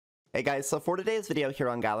Hey guys, so for today's video here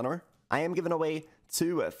on Galanor, I am giving away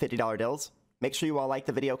two $50 deals. Make sure you all like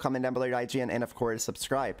the video, comment down below your IGN, and of course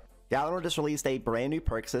subscribe. Galanor just released a brand new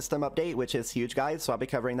perk system update, which is huge guys, so I'll be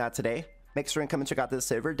covering that today. Make sure and come and check out this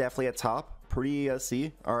server, definitely a top,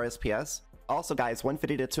 PRE-EOC RSPS. Also guys,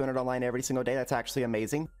 150 to 200 online every single day, that's actually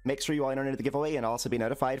amazing. Make sure you all enter into the giveaway and also be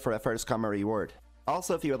notified for a first come reward.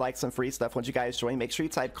 Also, if you would like some free stuff once you guys join, make sure you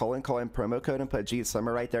type promo code and put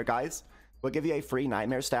GSummer right there guys. We'll give you a free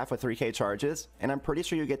Nightmare Staff with 3k charges, and I'm pretty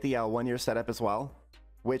sure you get the 1-year setup as well,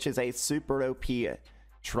 which is a super OP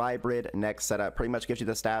Tribrid neck setup. Pretty much gives you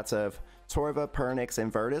the stats of Torva, Pernix,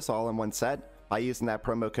 and Virtus all in one set by using that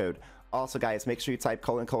promo code. Also guys, make sure you type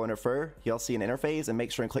refer, you'll see an interface, and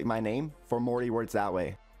make sure and click my name for more rewards that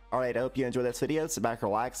way. Alright, I hope you enjoy this video, sit back,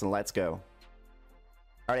 relax, and let's go.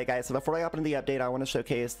 Alright guys, so before I hop into the update, I want to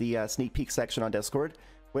showcase the sneak peek section on Discord,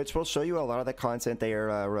 which will show you a lot of the content they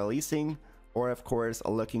are releasing, or of course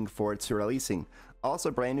looking forward to releasing.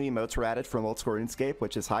 Also, brand new emotes were added from old school RuneScape,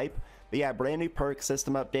 which is hype. But yeah, brand new perk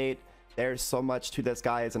system update. There's so much to this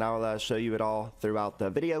guys, and I'll show you it all throughout the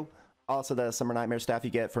video. Also, the Summer Nightmare Staff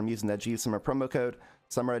you get from using the GSummer promo code,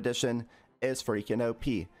 Summer Edition, is freaking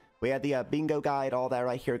OP. We had the bingo guide, all that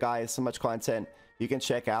right here guys, so much content you can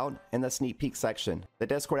check out in the sneak peek section. The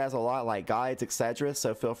Discord has a lot like guides, etc,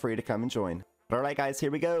 so feel free to come and join. But alright guys,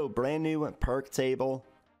 here we go, brand new perk table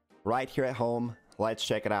right here at home. Let's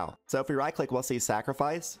check it out. So if we right click, we'll see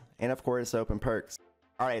sacrifice and of course open perks.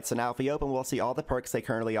 Alright, so now if we open, we'll see all the perks they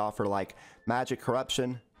currently offer, like magic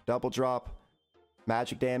corruption, double drop,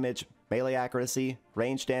 magic damage, melee accuracy,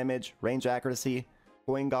 range damage, range accuracy,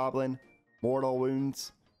 coin goblin, mortal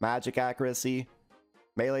wounds, magic accuracy,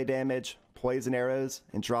 melee damage, poison arrows,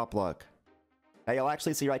 and drop luck. Now you'll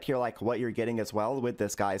actually see right here like what you're getting as well with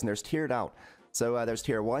this guys, and there's tiered out. So there's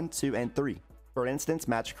tier 1, 2, and 3. For instance,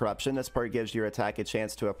 magic corruption, this perk gives your attack a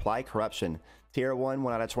chance to apply corruption. Tier 1,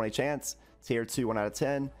 1 out of 20 chance, tier 2, 1 out of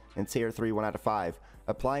 10, and tier 3, 1 out of 5.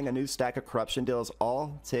 Applying a new stack of corruption deals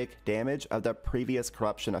all tick damage of the previous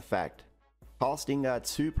corruption effect, costing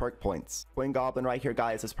 2 perk points. Coin goblin right here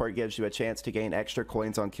guys, this perk gives you a chance to gain extra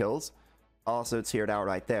coins on kills, also tiered out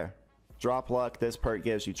right there. Drop luck, this perk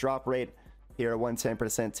gives you drop rate, tier 1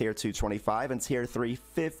 10%, tier 2 25, and tier 3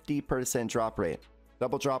 50% drop rate.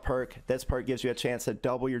 Double drop perk, this perk gives you a chance to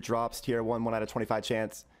double your drops, tier 1 1 out of 25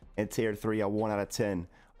 chance, and tier 3 a 1 out of 10,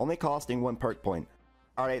 only costing 1 perk point.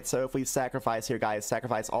 Alright, so if we sacrifice here guys,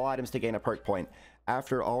 sacrifice all items to gain a perk point.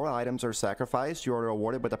 After all items are sacrificed, you are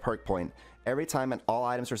rewarded with a perk point. Every time all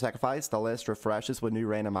items are sacrificed, the list refreshes with new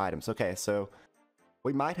random items. Okay, so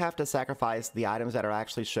we might have to sacrifice the items that are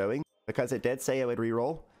actually showing, because it did say it would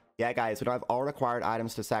reroll. Yeah guys, we don't have all required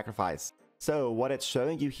items to sacrifice. So what it's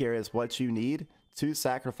showing you here is what you need to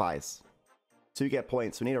sacrifice to get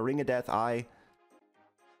points. We need a Ring of Death Eye,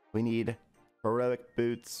 we need Heroic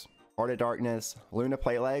Boots, Heart of Darkness, Luna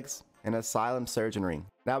Plate Legs, and Asylum Surgeon Ring.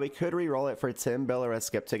 Now we could re-roll it for 10 bill or a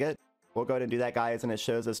skip ticket. We'll go ahead and do that guys, and it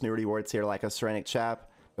shows us new rewards here like a Serenic Chap,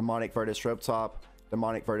 Demonic Virtus Rope Top,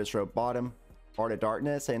 Demonic Virtus Rope Bottom, Heart of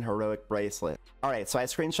Darkness, and Heroic Bracelet. Alright, so I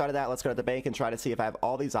screenshotted that. Let's go to the bank and try to see if I have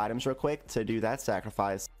all these items real quick to do that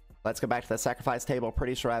sacrifice. Let's go back to the sacrifice table.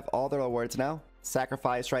 Pretty sure I have all the rewards now.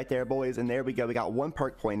 Sacrifice right there, boys, and there we go. We got 1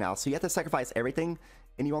 perk point now. So you have to sacrifice everything,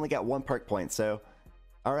 and you only get 1 perk point. So,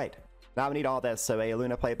 alright. Now we need all this. So a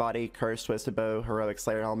Luna Plate Body, Cursed Twisted Bow, Heroic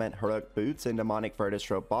Slayer Helmet, Heroic Boots, and Demonic Virtus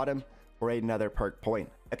Rope Bottom for another perk point.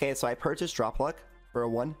 Okay, so I purchased Drop Luck for a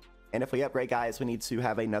 1. And if we upgrade, guys, we need to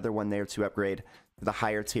have another one there to upgrade to the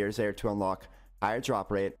higher tiers there to unlock higher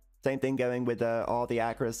drop rate. Same thing going with all the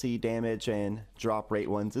accuracy, damage, and drop rate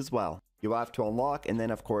ones as well. You'll have to unlock and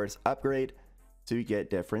then, of course, upgrade to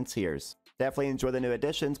get different tiers. Definitely enjoy the new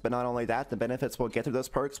additions, but not only that, the benefits we'll get through those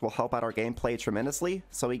perks will help out our gameplay tremendously,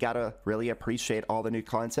 so we gotta really appreciate all the new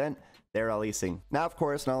content they're releasing. Now, of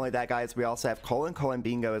course, not only that, guys, we also have colon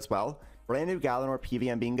bingo as well. Brand new Galanor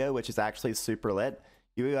PVM bingo, which is actually super lit.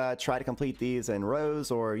 You try to complete these in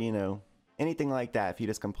rows or, you know, anything like that. If you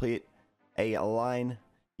just complete a line,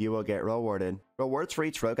 you will get rewarded. Rewards for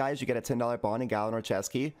each row, guys, you get a $10 bond in Galanor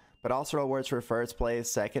chest key, but also rewards for first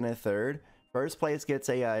place, second, and third. First place gets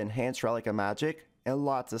a enhanced relic of magic and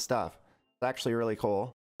lots of stuff. It's actually really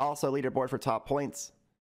cool. Also, leaderboard for top points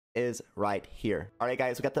is right here. Alright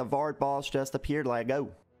guys, we got the Vard balls just appeared. Let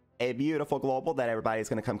go. A beautiful global that everybody's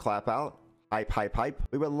gonna come clap out. Hype, hype, hype.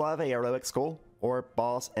 We would love a heroic skull or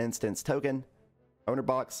boss instance token, owner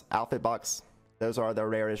box, outfit box. Those are the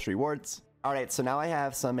rarest rewards. Alright, so now I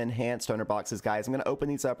have some enhanced owner boxes, guys. I'm going to open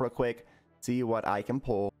these up real quick, see what I can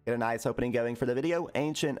pull. Get a nice opening going for the video.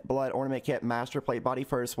 Ancient Blood Ornament Kit, Master Plate Body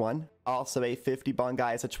first one. Also a 50 bond,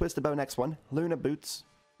 guys. A Twisted Bow next one. Luna Boots.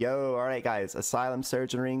 Yo, alright guys, Asylum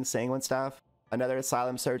Surgeon Ring, Sanguine Staff, another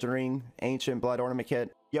Asylum Surgeon Ring, Ancient Blood Ornament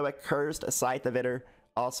Kit, yo, a Cursed Scythe of Vitter,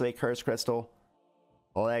 also a Cursed Crystal,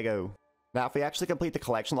 Lego. Now if we actually complete the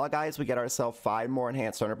collection log, guys, we get ourselves 5 more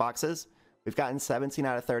enhanced donor boxes. We've gotten 17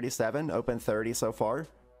 out of 37, opened 30 so far.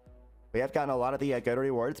 We have gotten a lot of the good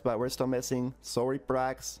rewards, but we're still missing Soul Reaper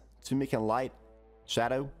Axe, Tunic and Light,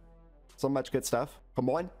 Shadow, so much good stuff. Come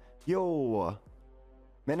on, yo,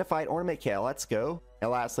 Minified Ornament Kit, let's go. And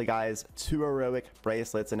lastly, guys, 2 heroic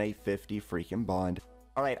bracelets and a 50 freaking bond.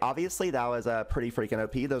 All right, obviously that was pretty freaking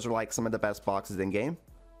OP. Those are like some of the best boxes in game.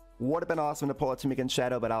 Would have been awesome to pull a Tunic and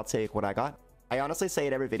Shadow, but I'll take what I got. I honestly say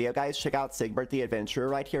it every video, guys. Check out Sigbert the Adventurer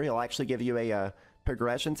right here. He'll actually give you a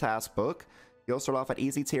progression task book. You'll start off at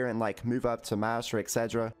easy tier and like move up to master,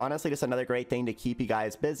 etc. Honestly, just another great thing to keep you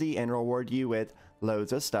guys busy and reward you with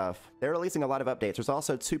loads of stuff. They're releasing a lot of updates. There's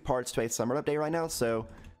also 2 parts to a summer update right now, so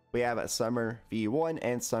we have a Summer V1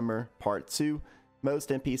 and Summer Part 2. Most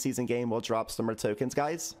NPCs in game will drop Summer tokens,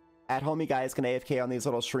 guys. At home, you guys can AFK on these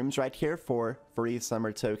little shrooms right here for free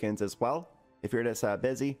Summer tokens as well. If you're just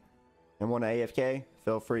busy and want to AFK,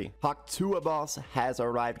 feel free. Hawk 2 boss has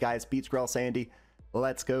arrived, guys. Beach Girl Sandy,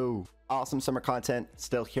 let's go. Awesome summer content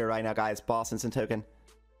still here right now, guys. Boss Instant token.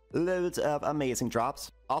 Loads of amazing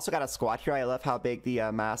drops. Also got a squad here. I love how big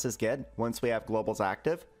the masses get once we have globals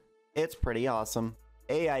active. It's pretty awesome.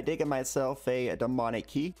 Hey, I did get myself a demonic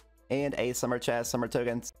key and a summer chest, summer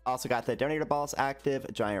tokens. Also got the donator boss active,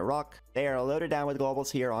 giant rock. They are loaded down with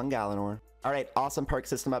globals here on Galanor. All right, awesome perk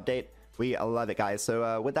system update. We love it, guys.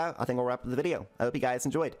 So with that, I think we'll wrap up the video. I hope you guys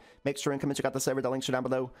enjoyed. Make sure and come and check out the server. The links are down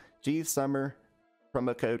below. GSummer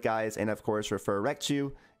promo code, guys, and of course refer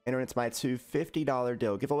RecTu. Enter into my $250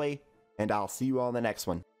 deal giveaway, and I'll see you all in the next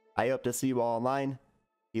one. I hope to see you all online.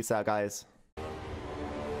 Peace out, guys.